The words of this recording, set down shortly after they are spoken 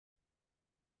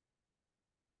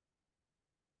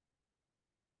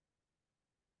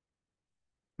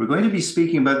We're going to be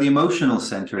speaking about the emotional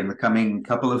center in the coming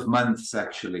couple of months,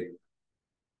 actually.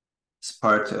 It's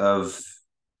part of,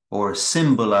 or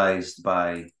symbolized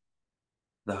by,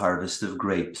 the harvest of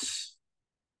grapes.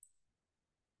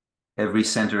 Every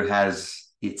center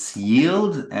has its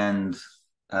yield, and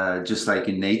just like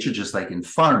in nature, just like in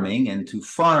farming, and to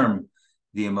farm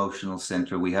the emotional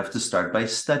center, we have to start by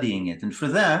studying it. And for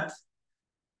that,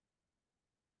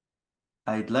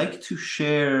 I'd like to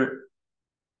share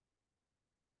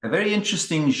a very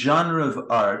interesting genre of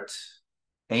art,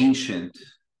 ancient,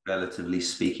 relatively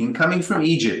speaking, coming from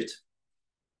Egypt.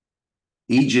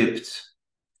 Egypt,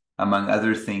 among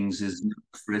other things, is known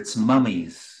for its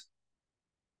mummies.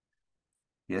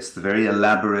 Yes, the very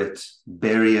elaborate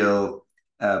burial,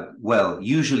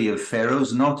 usually of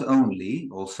pharaohs, not only,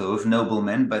 also of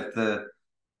noblemen, but the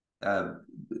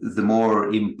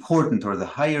more important or the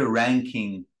higher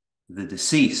ranking, the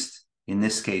deceased, in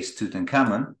this case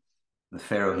Tutankhamun, the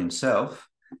pharaoh himself,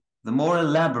 the more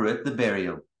elaborate the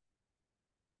burial.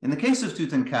 In the case of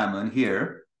Tutankhamun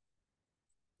here,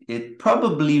 it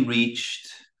probably reached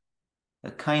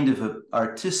a kind of an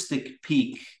artistic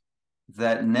peak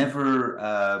that never,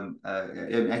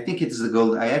 I think it's the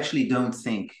gold. I actually don't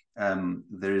think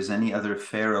there is any other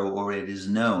pharaoh, or it is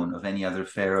known of any other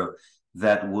pharaoh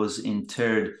that was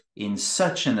interred in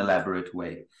such an elaborate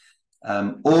way.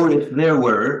 Or if there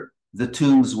were, the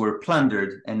tombs were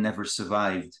plundered and never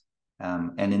survived.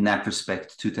 And in that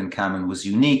respect, Tutankhamun was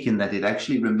unique in that it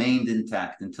actually remained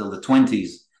intact until the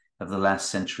 20s of the last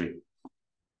century,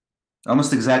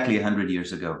 almost exactly 100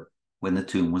 years ago, when the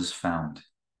tomb was found.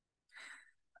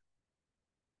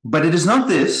 But it is not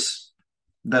this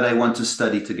that I want to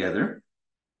study together.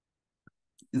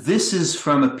 This is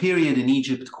from a period in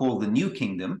Egypt called the New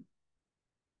Kingdom,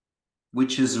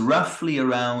 which is roughly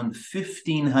around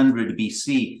 1500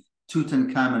 BC.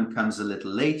 Tutankhamun comes a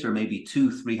little later, maybe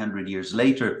 200-300 years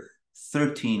later,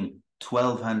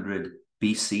 1200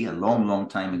 BC, a long, long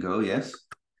time ago, yes.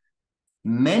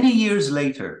 Many years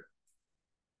later,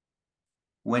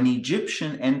 when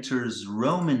Egyptian enters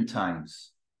Roman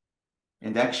times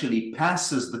and actually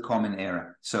passes the Common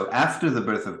Era, so after the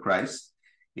birth of Christ,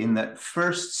 in the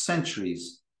first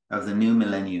centuries of the new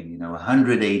millennium,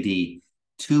 100 AD,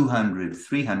 200,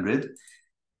 300,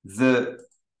 the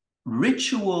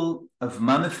ritual of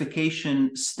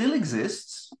mummification still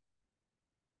exists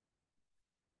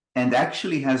and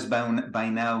actually has by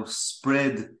now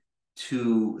spread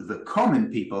to the common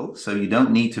people. So you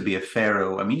don't need to be a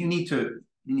pharaoh. I mean, you need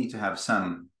to have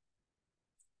some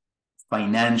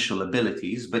financial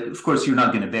abilities, but of course you're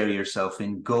not going to bury yourself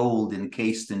in gold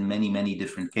encased in many, many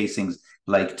different casings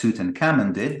like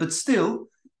Tutankhamun did. But still,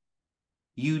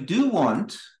 you do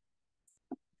want,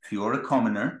 if you're a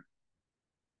commoner,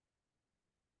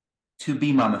 to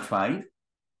be mummified,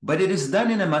 but it is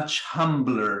done in a much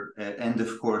humbler and,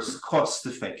 of course,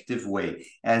 cost-effective way,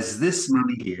 as this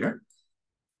mummy here.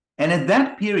 And at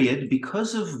that period,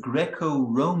 because of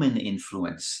Greco-Roman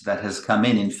influence that has come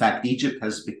in fact, Egypt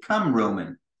has become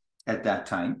Roman at that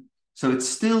time, so it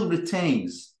still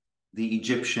retains the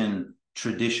Egyptian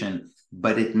tradition,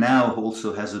 but it now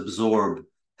also has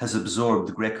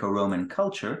absorbed Greco-Roman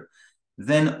culture.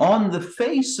 Then on the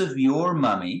face of your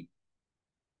mummy,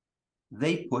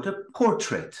 they put a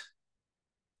portrait,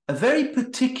 a very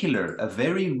particular, a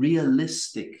very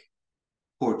realistic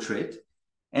portrait.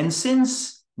 And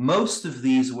since most of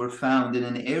these were found in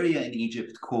an area in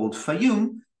Egypt called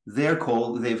Fayum,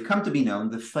 they've come to be known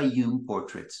the Fayum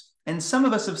portraits. And some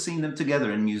of us have seen them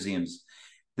together in museums.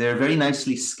 They're very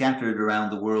nicely scattered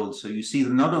around the world, so you see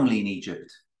them not only in Egypt,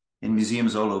 in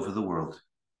museums all over the world.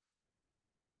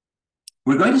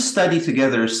 We're going to study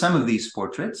together some of these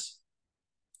portraits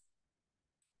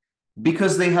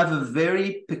because they have a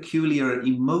very peculiar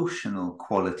emotional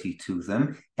quality to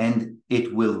them, and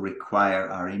it will require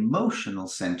our emotional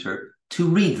center to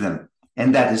read them.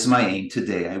 And that is my aim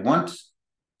today. I want,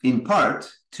 in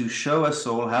part, to show us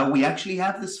all how we actually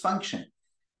have this function.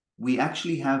 We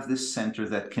actually have this center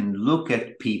that can look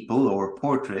at people or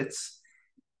portraits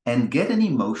and get an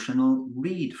emotional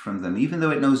read from them, even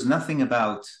though it knows nothing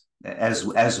about,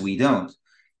 as we don't,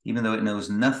 even though it knows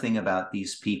nothing about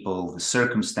these people, the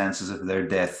circumstances of their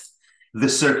death, the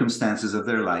circumstances of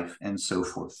their life, and so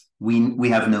forth. We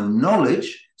have no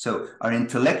knowledge, so our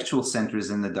intellectual center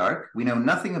is in the dark. We know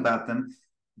nothing about them,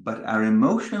 but our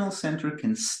emotional center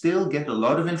can still get a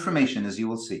lot of information, as you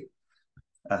will see,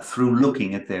 through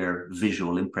looking at their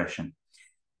visual impression.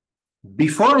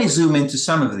 Before I zoom into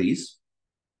some of these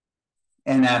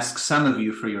and ask some of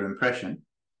you for your impression,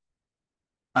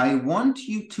 I want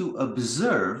you to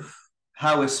observe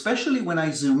how, especially when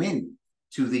I zoom in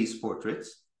to these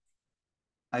portraits,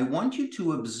 I want you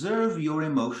to observe your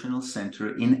emotional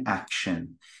center in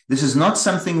action. This is not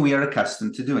something we are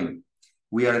accustomed to doing.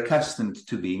 We are accustomed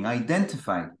to being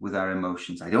identified with our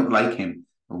emotions. I don't like him.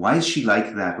 Or why is she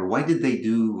like that? Or why did they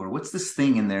do? Or what's this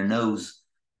thing in their nose?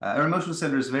 Our emotional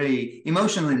center is very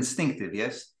emotional, instinctive,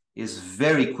 yes, is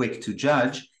very quick to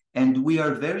judge. And we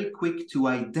are very quick to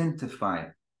identify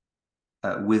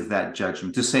with that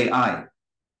judgment, to say, I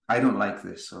don't like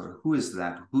this, or who is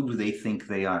that? Who do they think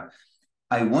they are?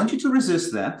 I want you to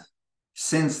resist that,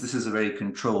 since this is a very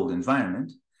controlled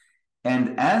environment.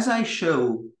 And as I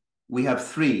show, we have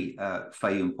three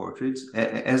Fayum portraits.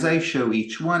 As I show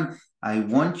each one, I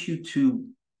want you to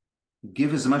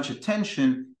give as much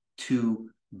attention to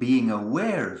being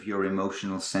aware of your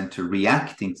emotional center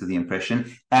reacting to the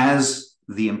impression as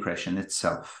the impression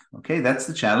itself. Okay, that's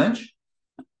the challenge.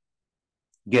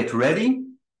 Get ready.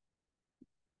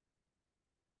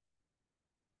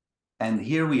 And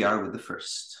here we are with the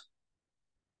first.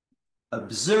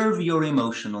 Observe your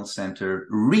emotional center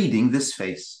reading this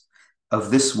face of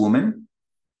this woman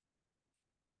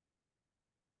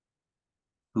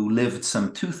who lived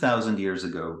some 2,000 years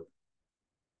ago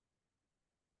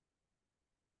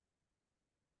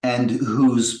and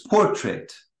whose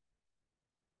portrait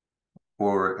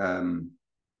or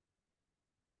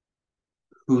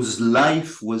whose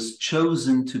life was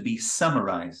chosen to be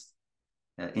summarized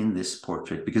in this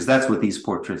portrait, because that's what these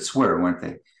portraits were, weren't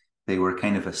they? They were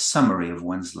kind of a summary of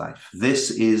one's life.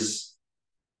 This is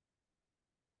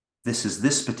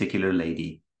this particular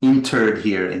lady interred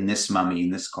here in this mummy,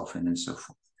 in this coffin, and so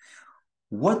forth.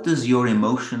 What does your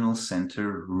emotional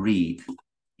center read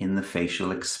in the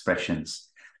facial expressions?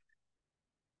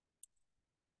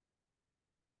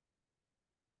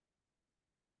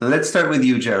 Let's start with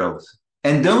you, Gerald.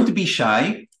 And don't be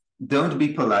shy. Don't be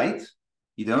polite.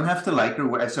 You don't have to like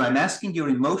her. So I'm asking your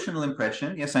emotional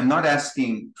impression. Yes, I'm not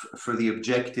asking for the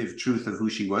objective truth of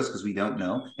who she was, because we don't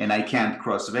know, and I can't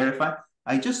cross-verify.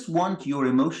 I just want your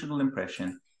emotional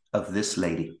impression of this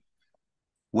lady.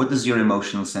 What does your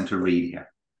emotional center read here?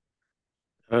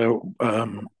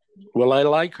 Well, I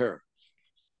like her.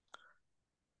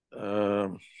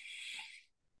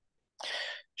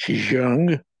 She's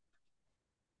young.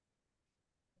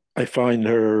 I find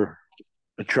her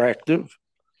attractive.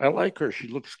 I like her. She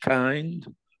looks kind.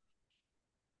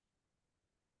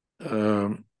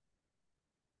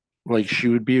 Like she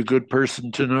would be a good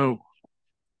person to know.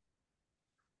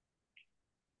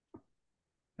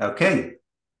 Okay.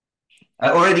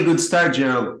 Already good start,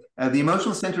 Gerald. The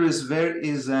emotional center is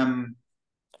kind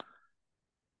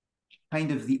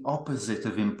of the opposite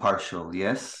of impartial,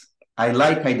 yes? I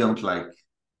like, I don't like.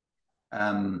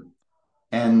 And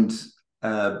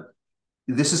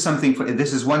this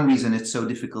is one reason it's so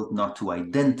difficult not to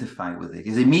identify with it,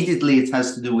 because immediately it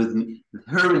has to do with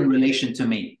her in relation to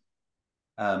me.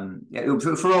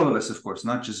 For all of us, of course,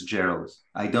 not just Gerald.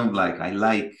 I don't like, I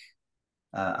like,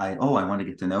 I want to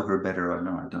get to know her better, or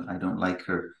no, I don't like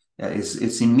her.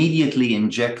 It's immediately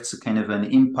injects a kind of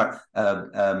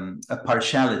a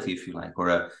partiality, if you like, or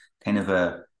a kind of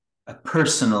a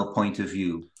personal point of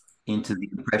view into the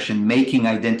impression, making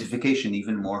identification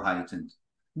even more heightened.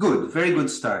 Good, very good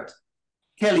start.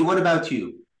 Kelly, what about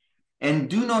you? And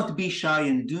do not be shy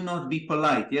and do not be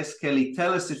polite. Yes, Kelly,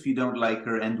 tell us if you don't like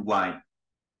her and why.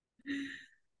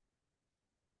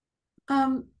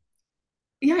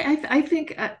 Yeah, I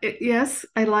think yes,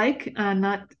 I like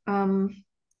not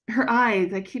her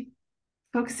eyes. I keep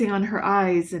focusing on her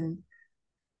eyes and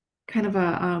kind of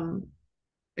a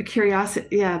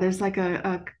curiosity. Yeah, there's like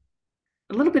a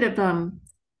little bit of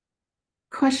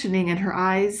questioning in her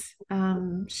eyes.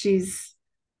 She's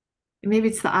maybe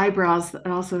it's the eyebrows that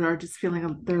also are just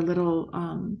feeling they're a little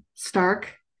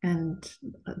stark and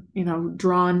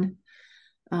drawn,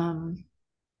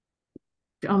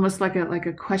 almost like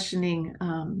a questioning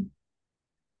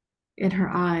in her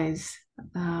eyes.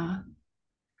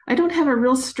 I don't have a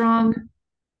real strong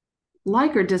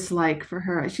like or dislike for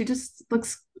her. She just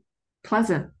looks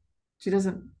pleasant. She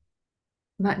doesn't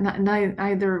not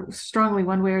either strongly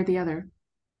one way or the other.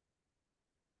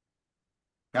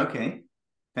 Okay,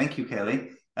 thank you,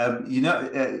 Kelly.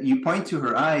 You point to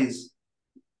her eyes.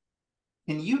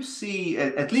 Can you see,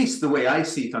 at least the way I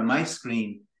see it on my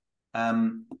screen,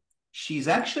 she's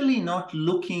actually not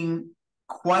looking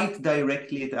quite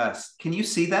directly at us. Can you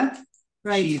see that?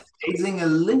 Right. She's gazing a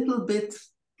little bit.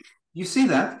 You see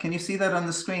that? Can you see that on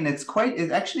the screen?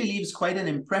 It actually leaves quite an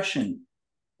impression,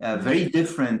 very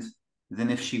different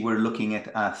than if she were looking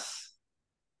at us.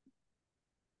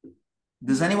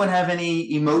 Does anyone have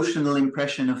any emotional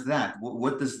impression of that?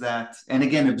 What does that, and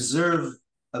again, observe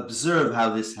how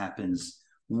this happens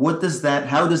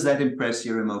how does that impress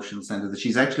your emotional center, that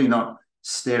she's actually not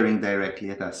staring directly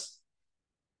at us?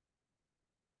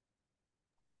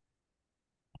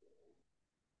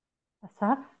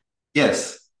 Asaf?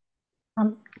 Yes.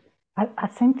 I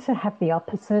seem to have the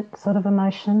opposite sort of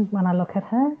emotion when I look at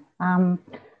her.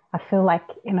 I feel like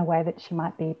in a way that she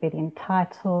might be a bit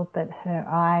entitled, that her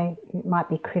eye might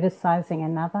be criticizing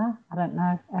another. I don't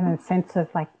know, and a sense of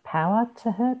like power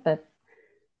to her, but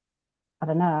I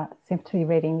don't know, I seem to be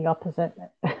reading the opposite.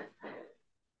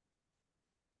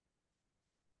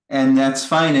 And that's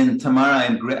fine. And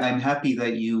Tamara, I'm happy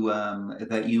that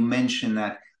you mentioned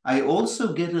that. I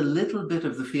also get a little bit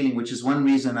of the feeling, which is one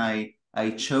reason I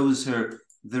chose her.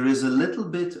 There is a little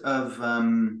bit of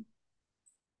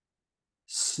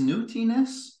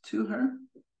snootiness to her.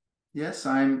 Yes,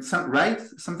 right,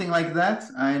 something like that.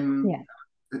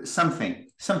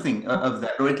 Something of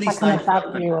that, or at least like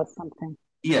about you or something.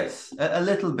 Yes, a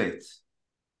little bit.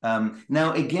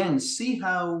 Now again, see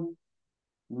how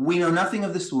we know nothing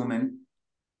of this woman.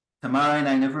 Tamara and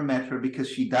I never met her because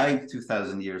she died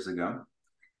 2,000 years ago.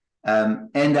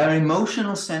 And our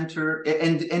emotional center,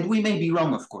 and we may be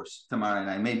wrong, of course, Tamara and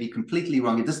I may be completely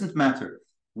wrong. It doesn't matter.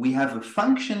 We have a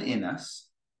function in us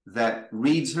that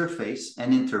reads her face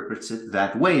and interprets it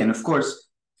that way. And of course,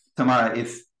 Tamara,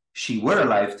 if she were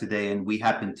alive today and we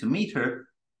happened to meet her,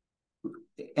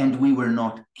 and we were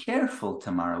not careful,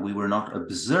 Tamara, we were not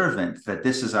observant that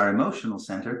this is our emotional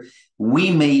center,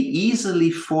 we may easily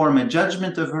form a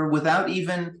judgment of her without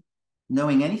even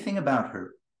knowing anything about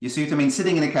her. You see what I mean?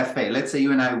 Sitting in a cafe, let's say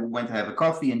you and I went to have a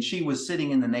coffee and she was sitting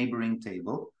in the neighboring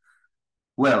table.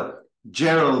 Well,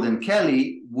 Gerald and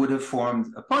Kelly would have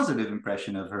formed a positive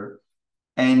impression of her.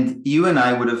 And you and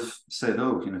I would have said,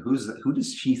 oh, who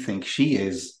does she think she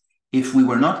is? If we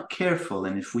were not careful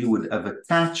and if we would have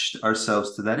attached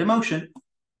ourselves to that emotion,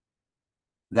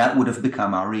 that would have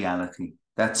become our reality.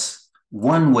 That's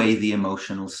one way the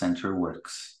emotional center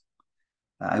works.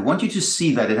 I want you to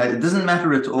see that it doesn't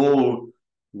matter at all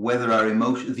whether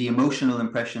the emotional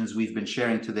impressions we've been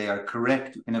sharing today are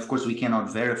correct. And of course, we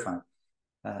cannot verify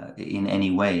in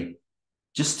any way.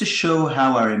 Just to show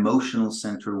how our emotional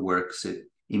center works, it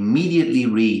immediately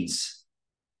reads,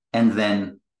 and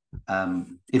then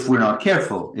if we're not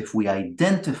careful, if we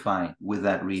identify with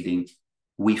that reading,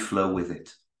 we flow with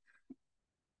it.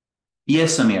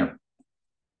 Yes, Amir.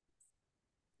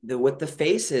 With the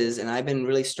faces, and I've been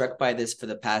really struck by this for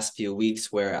the past few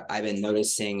weeks, where I've been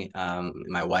noticing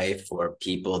my wife or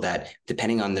people that,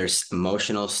 depending on their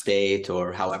emotional state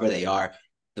or however they are,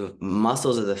 the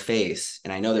muscles of the face,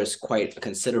 and I know there's quite a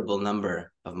considerable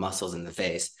number of muscles in the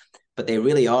face, but they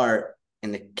really are,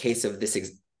 in the case of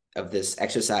this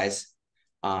exercise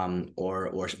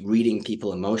or reading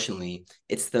people emotionally,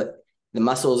 it's the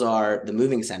muscles are the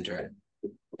moving center,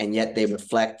 and yet they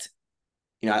reflect.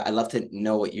 I'd love to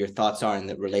know what your thoughts are in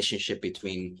the relationship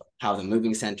between how the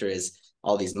moving center is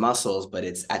all these muscles, but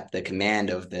it's at the command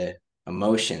of the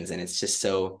emotions. And it's just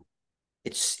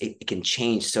it can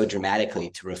change so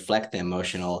dramatically to reflect the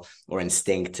emotional or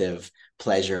instinctive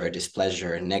pleasure or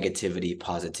displeasure, negativity,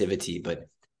 positivity. But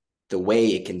the way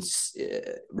it can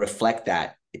reflect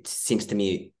that, it seems to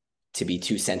me to be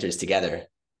two centers together.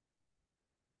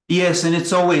 Yes, and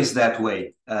it's always that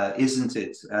way, isn't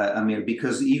it, Amir?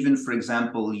 Because even, for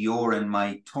example, your and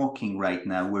my talking right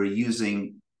now, we're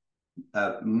using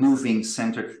moving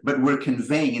center, but we're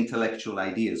conveying intellectual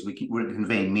ideas. We're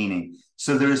conveying meaning.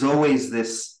 So there's always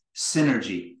this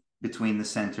synergy between the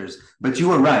centers. But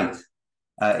you are right.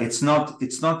 It's not.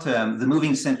 The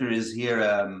moving center is here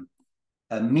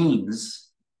a means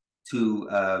to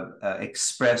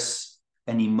express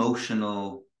an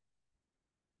emotional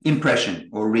impression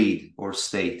or read or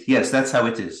state. Yes, that's how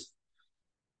it is.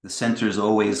 The centers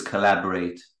always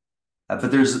collaborate,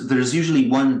 but there's usually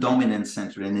one dominant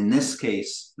center, and in this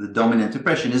case, the dominant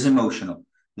impression is emotional.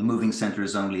 The moving center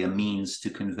is only a means to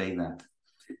convey that.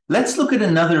 Let's look at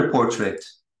another portrait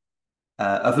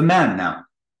of a man now.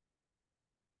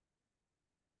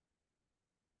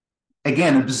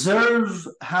 Again, observe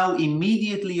how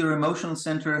immediately your emotional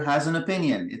center has an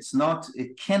opinion.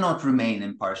 It cannot remain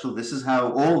impartial. This is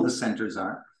how all the centers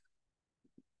are.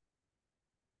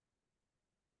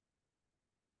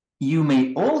 You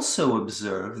may also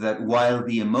observe that while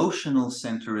the emotional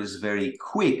center is very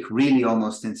quick, really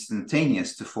almost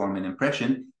instantaneous to form an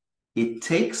impression, it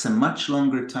takes a much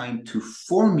longer time to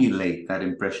formulate that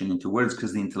impression into words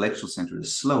because the intellectual center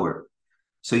is slower.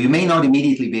 So you may not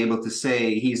immediately be able to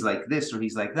say he's like this or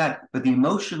he's like that, but the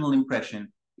emotional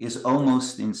impression is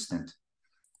almost instant.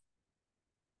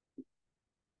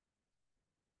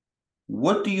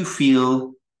 What do you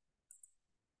feel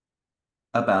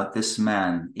about this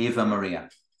man, Eva Maria,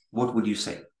 what would you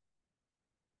say?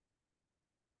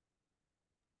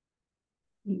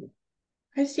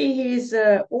 I see he's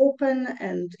open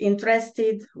and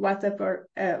interested. Whatever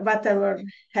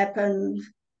happens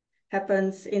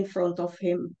in front of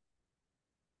him.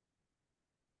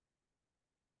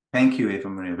 Thank you, Eva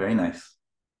Maria. Very nice.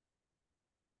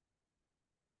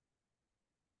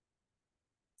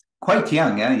 Quite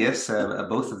young, yeah, yes.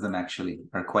 Both of them actually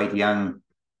are quite young.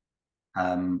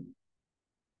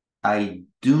 I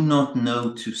do not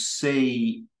know to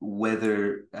say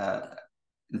whether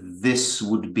this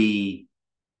would be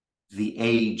the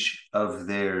age of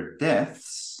their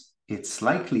deaths. It's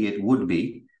likely it would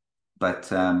be, but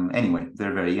anyway,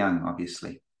 they're very young,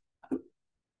 obviously.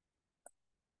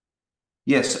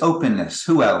 Yes, openness.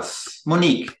 Who else?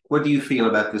 Monique, what do you feel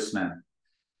about this man?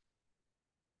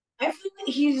 I feel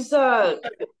like he's kind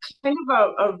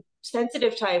of a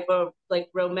sensitive type of like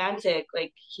romantic,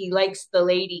 like he likes the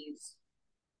ladies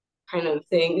kind of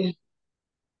thing.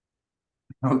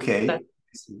 Okay.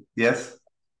 Yes.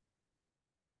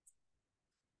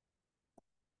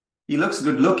 He looks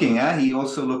good looking, eh? He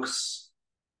also looks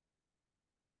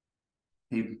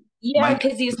Yeah,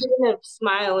 because he's kind of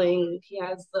smiling. He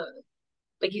has the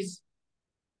like he's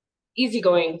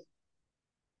easygoing.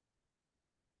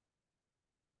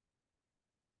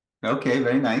 Okay,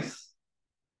 very nice.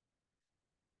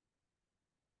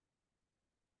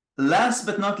 Last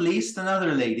but not least,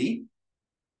 another lady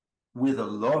with a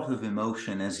lot of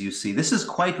emotion, as you see. This is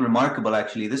quite remarkable,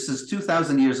 actually. This is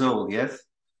 2,000 years old, yes?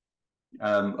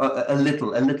 A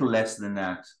little less than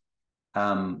that.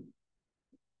 I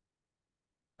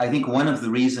think one of the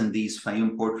reasons these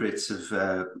Fayum portraits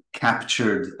have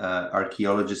captured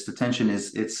archaeologists' attention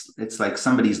is it's like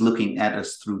somebody's looking at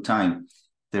us through time.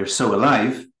 They're so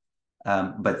alive,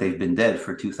 but they've been dead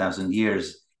for 2,000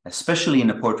 years. Especially in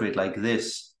a portrait like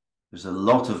this, there's a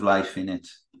lot of life in it.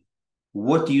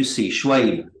 What do you see?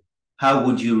 Shwaib, how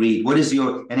would you read? What is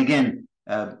your, and again,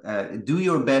 do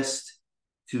your best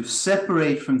to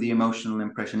separate from the emotional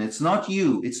impression. It's not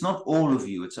you, it's not all of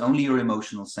you, it's only your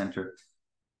emotional center.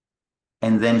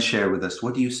 And then share with us,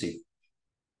 what do you see?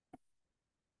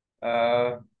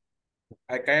 I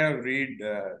kind of read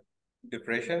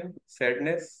depression,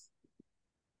 sadness,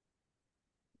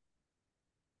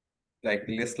 like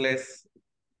listless,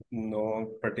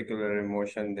 no particular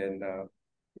emotion, then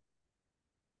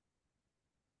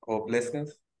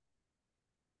hopelessness.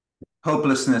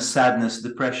 Hopelessness, sadness,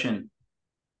 depression.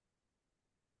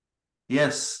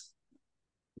 Yes.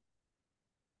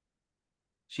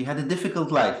 She had a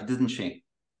difficult life, didn't she?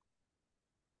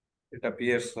 It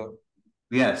appears so.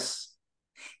 Yes.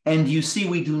 And you see,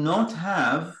 we do not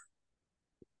have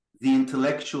the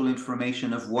intellectual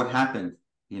information of what happened.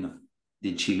 You know,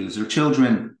 did she lose her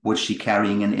children? Was she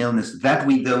carrying an illness? That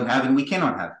we don't have and we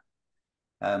cannot have.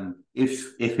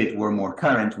 If it were more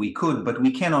current, we could, but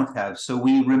we cannot have. So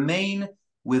we remain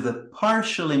with a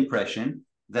partial impression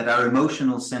that our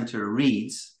emotional center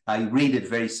reads. I read it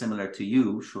very similar to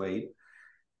you, Shwaib,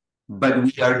 but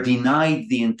we are denied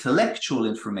the intellectual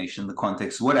information, the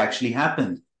context, what actually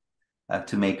happened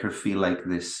to make her feel like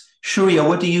this. Shuria,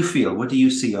 what do you feel? What do you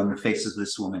see on the face of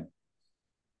this woman?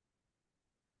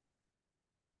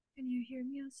 Can you hear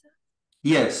me also?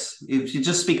 Yes, if you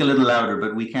just speak a little louder,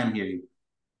 but we can hear you.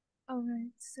 All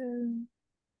right, so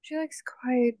she looks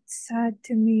quite sad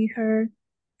to me. Her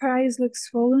eyes look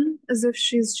swollen, as if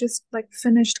she's just like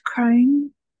finished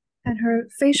crying, and her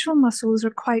facial muscles are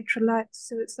quite relaxed.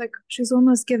 So it's like she's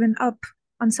almost given up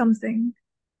on something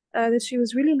that she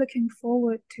was really looking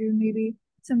forward to, maybe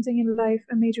something in life,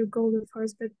 a major goal of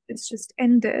hers, but it's just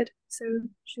ended. So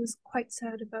she was quite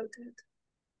sad about it.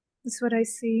 That's what I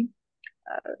see.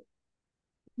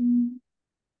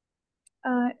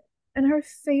 And her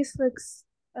face looks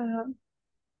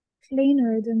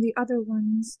plainer than the other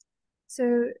ones.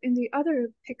 So in the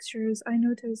other pictures, I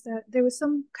noticed that there was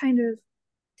some kind of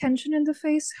tension in the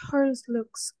face. Hers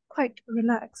looks quite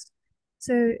relaxed.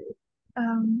 So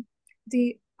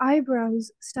the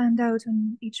eyebrows stand out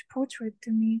on each portrait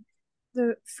to me.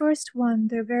 The first one,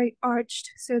 they're very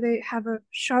arched, so they have a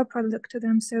sharper look to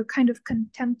them, so kind of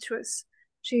contemptuous.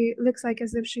 She looks like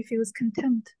as if she feels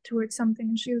contempt towards something,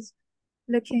 and she's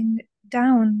looking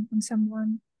down on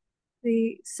someone.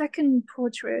 The second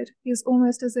portrait is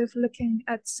almost as if looking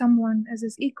at someone as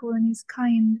his equal, and he's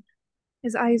kind.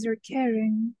 His eyes are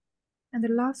caring. And the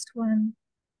last one,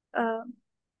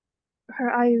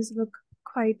 her eyes look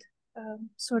quite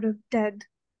sort of dead.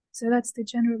 So that's the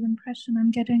general impression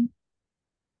I'm getting.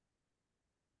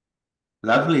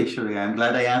 Lovely, Sharia. I'm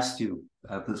glad I asked you.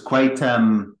 It was quite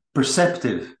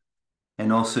perceptive,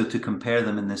 and also to compare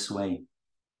them in this way.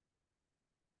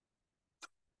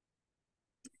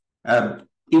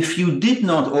 If you did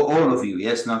not, or all of you,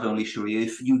 yes, not only Sharia,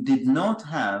 if you did not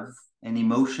have an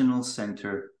emotional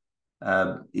center,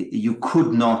 you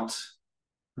could not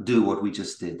do what we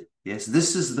just did. Yes,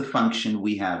 this is the function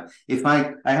we have. If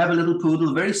I have a little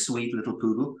poodle, very sweet little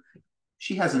poodle.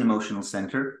 She has an emotional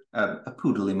center, a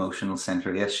poodle emotional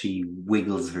center. Yes, she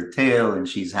wiggles her tail and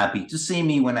she's happy to see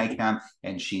me when I come,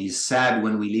 and she's sad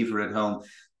when we leave her at home.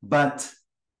 But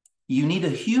you need a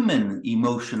human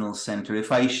emotional center.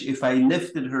 If I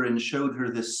lifted her and showed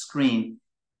her this screen,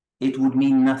 it would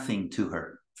mean nothing to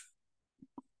her.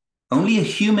 Only a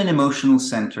human emotional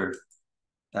center,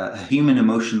 a human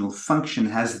emotional function,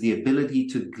 has the ability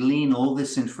to glean all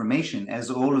this information,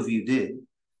 as all of you did,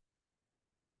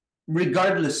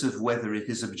 regardless of whether it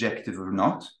is objective or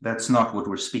not. That's not what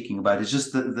we're speaking about. It's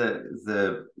just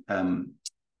the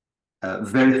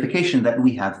verification that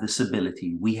we have this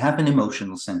ability. We have an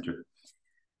emotional center.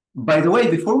 By the way,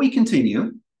 before we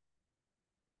continue,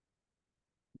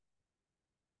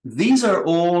 these are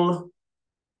all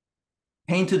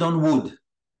painted on wood.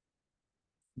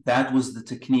 That was the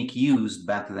technique used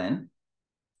back then.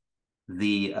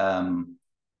 This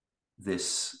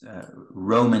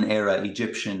Roman era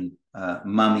Egyptian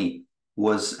mummy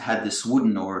had this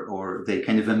wooden, or they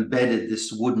kind of embedded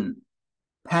this wooden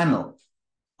panel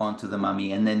onto the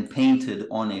mummy and then painted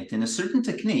on it in a certain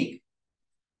technique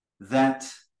that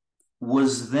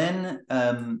was then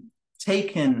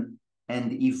taken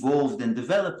and evolved and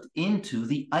developed into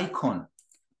the icon.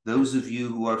 Those of you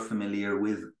who are familiar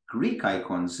with Greek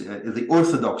icons, the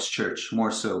Orthodox Church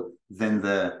more so than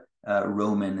the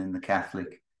Roman and the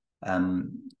Catholic,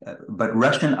 but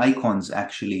Russian icons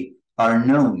actually are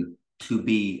known to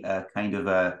be a kind of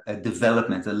a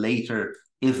development, a later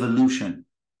evolution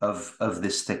of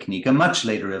this technique, a much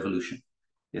later evolution,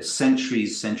 yes,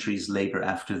 centuries later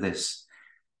after this.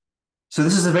 So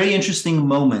this is a very interesting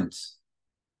moment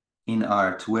in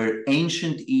art where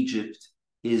ancient Egypt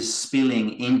is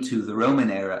spilling into the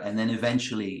Roman era and then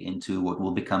eventually into what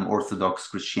will become Orthodox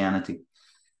Christianity.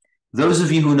 Those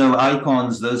of you who know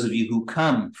icons, those of you who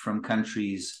come from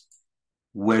countries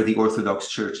where the Orthodox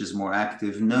Church is more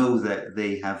active, know that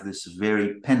they have this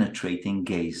very penetrating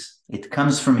gaze. It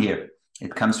comes from here.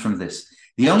 It comes from this.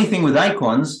 The only thing with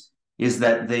icons is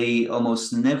that they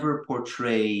almost never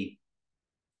portray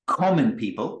common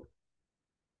people.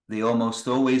 They almost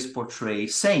always portray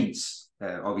saints,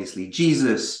 obviously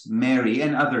Jesus, Mary,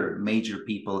 and other major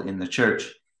people in the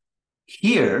church.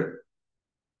 Here,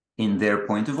 in their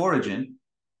point of origin,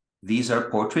 these are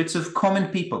portraits of common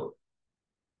people,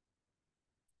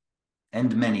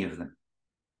 and many of them.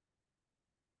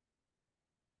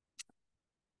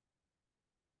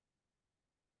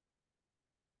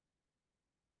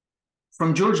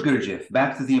 From George Gurdjieff,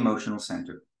 back to the emotional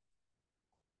center.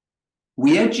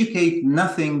 We educate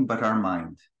nothing but our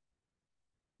mind,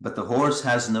 but the horse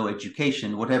has no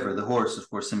education, whatever. The horse, of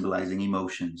course, symbolizing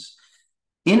emotions.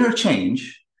 Inner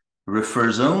change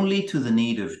refers only to the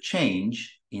need of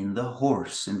change in the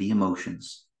horse and the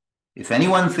emotions. If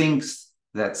anyone thinks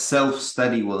that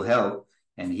self-study will help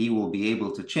and he will be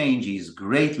able to change, he's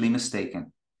greatly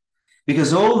mistaken.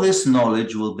 Because all this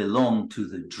knowledge will belong to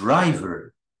the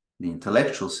driver, the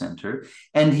intellectual center,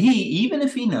 and he, even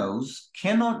if he knows,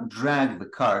 cannot drag the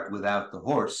cart without the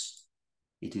horse.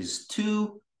 It is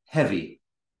too heavy.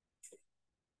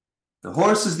 The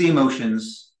horse is the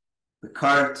emotions, the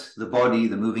cart, the body,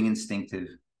 the moving instinctive,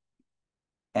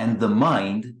 and the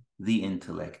mind, the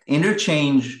intellect.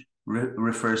 Interchange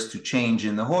refers to change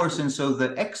in the horse, and so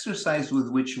the exercise with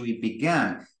which we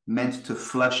began, meant to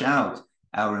flush out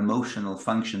our emotional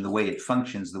function, the way it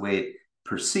functions, the way it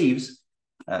perceives,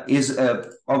 is an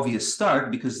obvious start,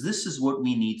 because this is what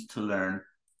we need to learn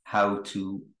how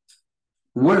to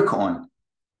work on,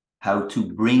 how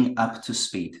to bring up to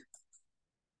speed.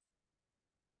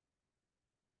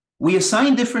 We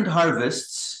assign different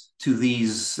harvests to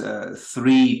these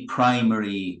three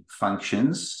primary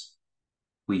functions.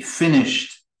 We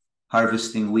finished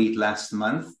harvesting wheat last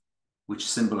month, which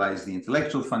symbolized the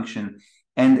intellectual function,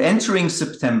 and entering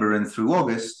September and through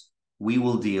August, we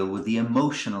will deal with the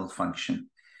emotional function.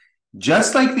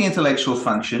 Just like the intellectual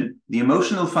function, the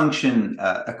emotional function,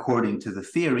 according to the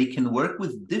theory, can work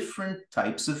with different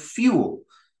types of fuel.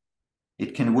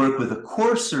 It can work with a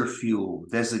coarser fuel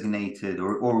designated,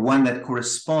 or one that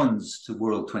corresponds to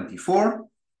world 24,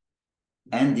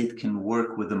 and it can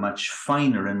work with a much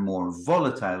finer and more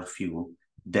volatile fuel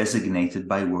designated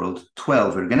by world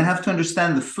 12. We're going to have to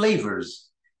understand the flavors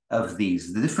of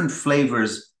these, the different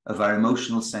flavors of our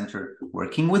emotional center,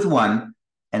 working with one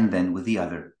and then with the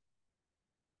other.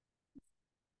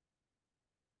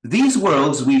 These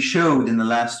worlds we showed in the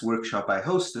last workshop I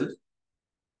hosted.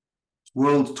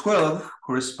 World 12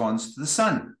 corresponds to the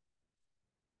sun.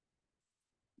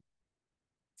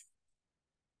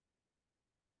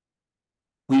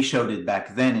 We showed it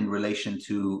back then in relation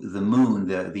to the moon.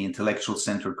 The intellectual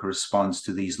center corresponds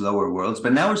to these lower worlds.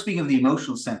 But now we're speaking of the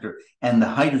emotional center and the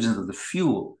hydrogens of the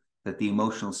fuel that the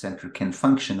emotional center can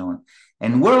function on.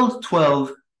 And world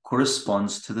 12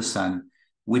 corresponds to the sun,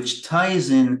 which ties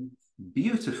in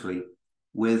beautifully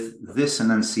with this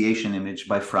Annunciation image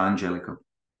by Fra Angelico.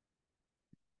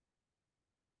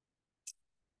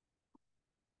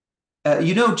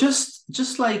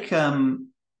 Just like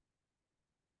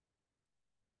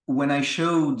when I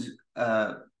showed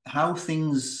how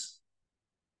things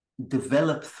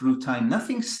develop through time,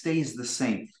 nothing stays the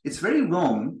same. It's very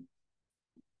wrong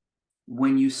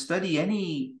when you study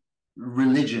any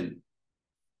religion,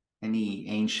 any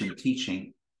ancient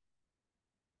teaching.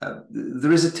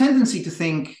 There is a tendency to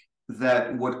think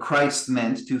that what Christ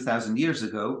meant 2,000 years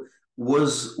ago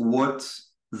was what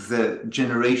the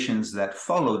generations that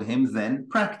followed him then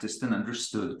practiced and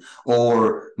understood,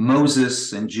 or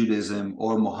Moses and Judaism,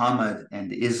 or Muhammad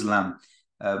and Islam.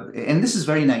 And this is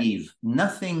very naive.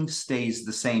 Nothing stays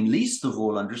the same, least of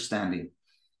all understanding.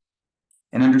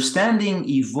 And understanding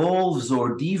evolves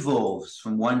or devolves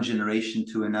from one generation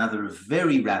to another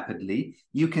very rapidly.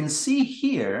 You can see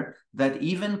here that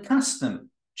even custom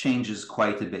changes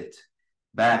quite a bit.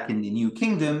 Back in the New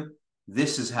Kingdom,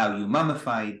 this is how you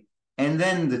mummified. And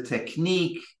then the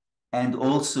technique and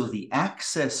also the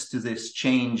access to this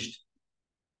changed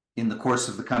in the course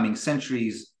of the coming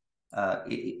centuries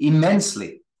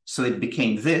immensely. So it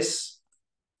became this,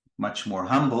 much more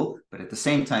humble, but at the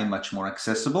same time much more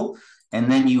accessible. And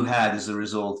then you had, as a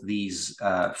result, these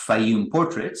Fayum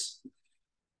portraits.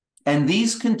 And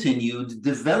these continued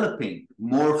developing,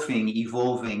 morphing,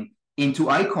 evolving into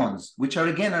icons, which are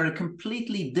a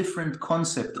completely different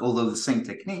concept, although the same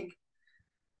technique,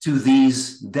 to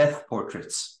these death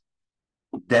portraits,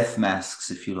 death masks,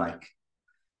 if you like.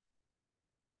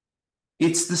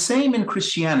 It's the same in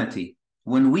Christianity.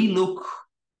 When we look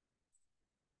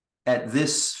at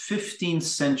this 15th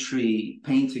century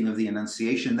painting of the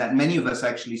Annunciation that many of us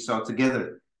actually saw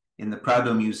together in the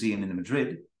Prado Museum in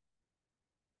Madrid,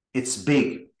 it's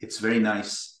big. It's very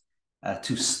nice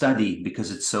to study because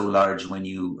it's so large when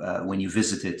you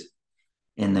visit it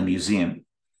in the museum.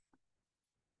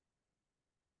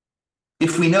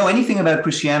 If we know anything about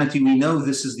Christianity, we know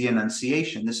this is the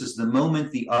Annunciation. This is the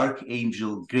moment the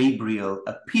Archangel Gabriel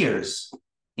appears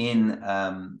in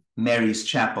Mary's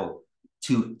chapel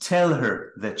to tell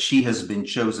her that she has been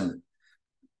chosen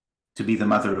to be the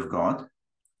Mother of God.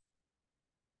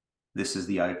 This is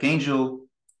the Archangel.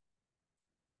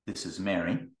 This is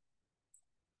Mary.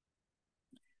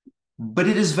 But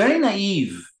it is very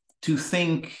naive to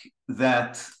think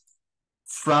that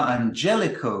Fra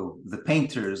Angelico, the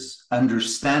painter's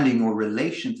understanding or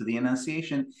relation to the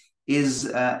Annunciation,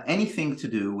 is anything to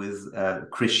do with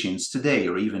Christians today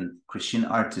or even Christian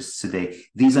artists today.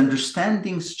 These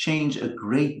understandings change a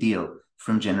great deal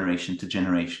from generation to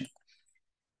generation.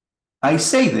 I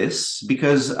say this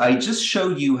because I just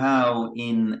showed you how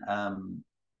in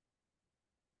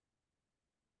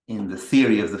the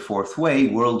theory of the fourth way,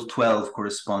 world 12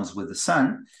 corresponds with the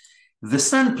sun. The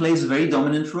sun plays a very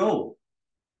dominant role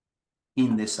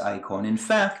in this icon. In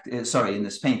fact, in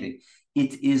this painting,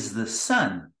 it is the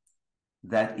sun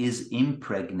that is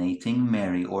impregnating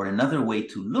Mary. Or another way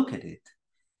to look at it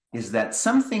is that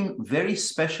something very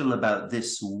special about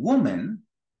this woman,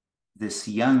 this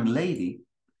young lady,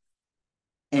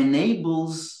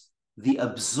 enables the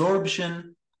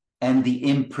absorption and the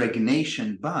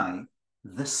impregnation by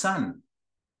the sun,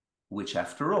 which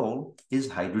after all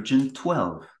is hydrogen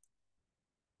 12.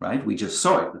 Right? We just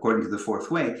saw it according to the fourth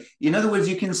way. In other words,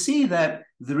 you can see that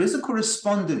there is a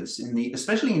correspondence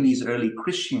especially in these early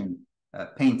Christian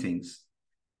paintings.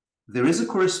 There is a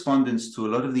correspondence to a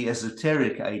lot of the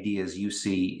esoteric ideas you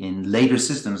see in later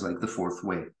systems like the fourth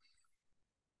way.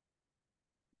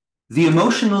 The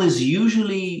emotional is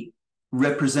usually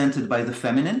represented by the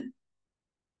feminine,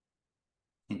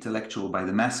 intellectual by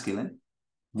the masculine.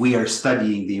 We are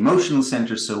studying the emotional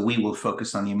center, so we will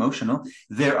focus on the emotional.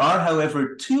 There are,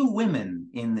 however, two women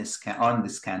on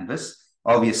this canvas.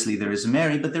 Obviously, there is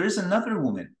Mary, but there is another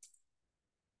woman.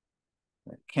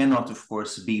 That cannot, of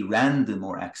course, be random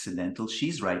or accidental.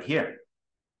 She's right here.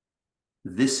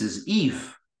 This is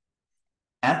Eve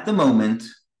at the moment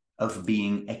of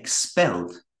being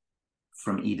expelled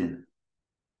from Eden.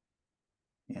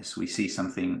 Yes, we see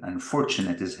something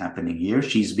unfortunate is happening here.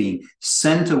 She's being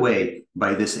sent away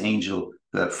by this angel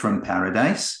from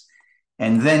paradise.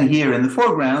 And then here in the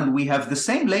foreground, we have the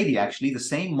same lady, actually, the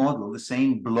same model, the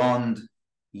same blonde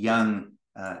young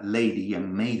lady,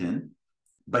 young maiden.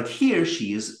 But here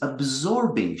she is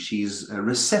absorbing, she's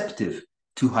receptive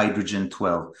to hydrogen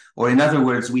 12. Or in other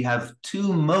words, we have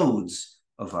two modes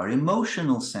of our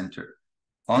emotional center.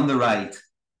 On the right,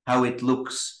 how it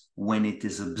looks when it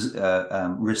is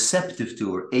receptive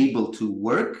to or able to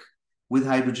work with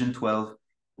hydrogen 12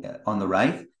 on the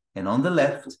right, and on the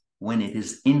left, when it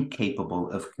is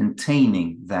incapable of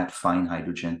containing that fine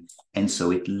hydrogen, and so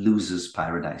it loses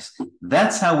paradise.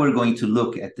 That's how we're going to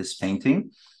look at this painting,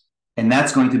 and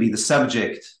that's going to be the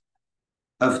subject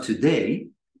of today,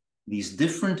 these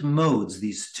different modes,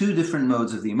 these two different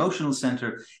modes of the emotional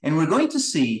center, and we're going to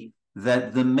see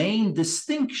that the main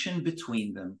distinction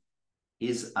between them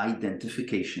is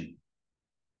identification.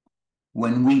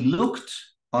 When we looked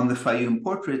on the Fayum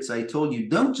portraits, I told you,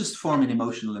 don't just form an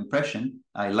emotional impression.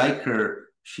 I like her,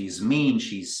 she's mean,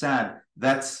 she's sad.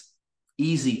 That's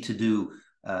easy to do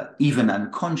even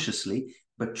unconsciously,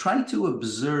 but try to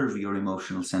observe your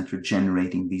emotional center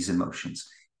generating these emotions.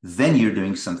 Then you're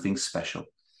doing something special.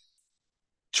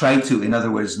 Try to, in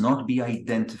other words, not be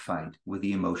identified with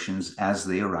the emotions as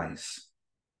they arise.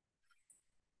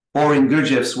 Or in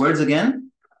Gurdjieff's words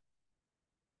again,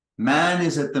 man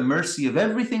is at the mercy of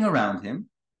everything around him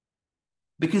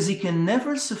because he can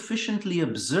never sufficiently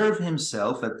observe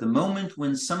himself at the moment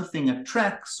when something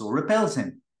attracts or repels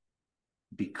him.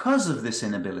 Because of this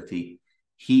inability,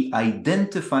 he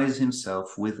identifies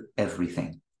himself with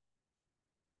everything.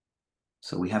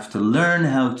 So we have to learn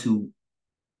how to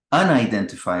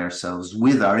unidentify ourselves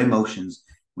with our emotions,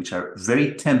 which are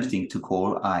very tempting to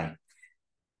call I.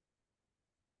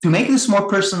 To make this more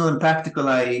personal and practical,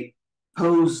 I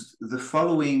posed the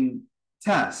following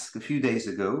task a few days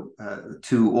ago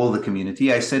to all the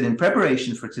community. I said, in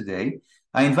preparation for today,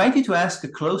 I invite you to ask a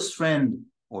close friend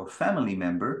or family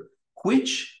member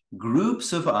which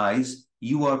groups of I's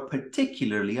you are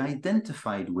particularly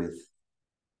identified with.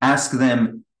 Ask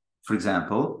them, for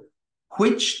example,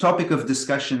 which topic of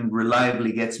discussion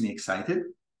reliably gets me excited?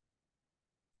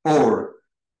 Or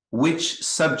which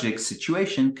subject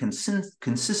situation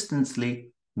consistently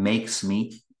makes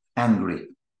me angry?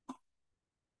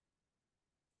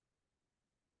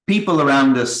 People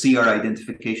around us see our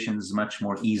identifications much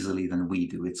more easily than we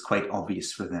do. It's quite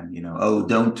obvious for them, you know, oh,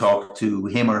 don't talk to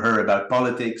him or her about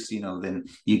politics, you know, then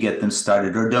you get them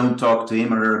started. Or don't talk to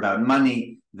him or her about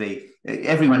money.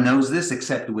 Everyone knows this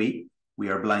except we. We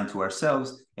are blind to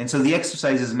ourselves. And so the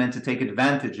exercise is meant to take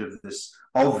advantage of this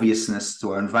obviousness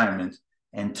to our environment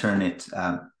and turn it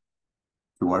to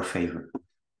our favor.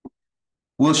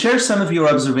 We'll share some of your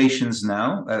observations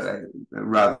now,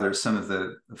 rather some of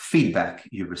the feedback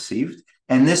you received.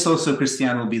 And this also,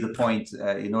 Christiane, will be the point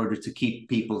in order to keep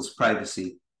people's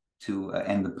privacy to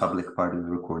end the public part of the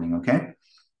recording, okay?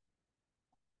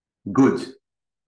 Good.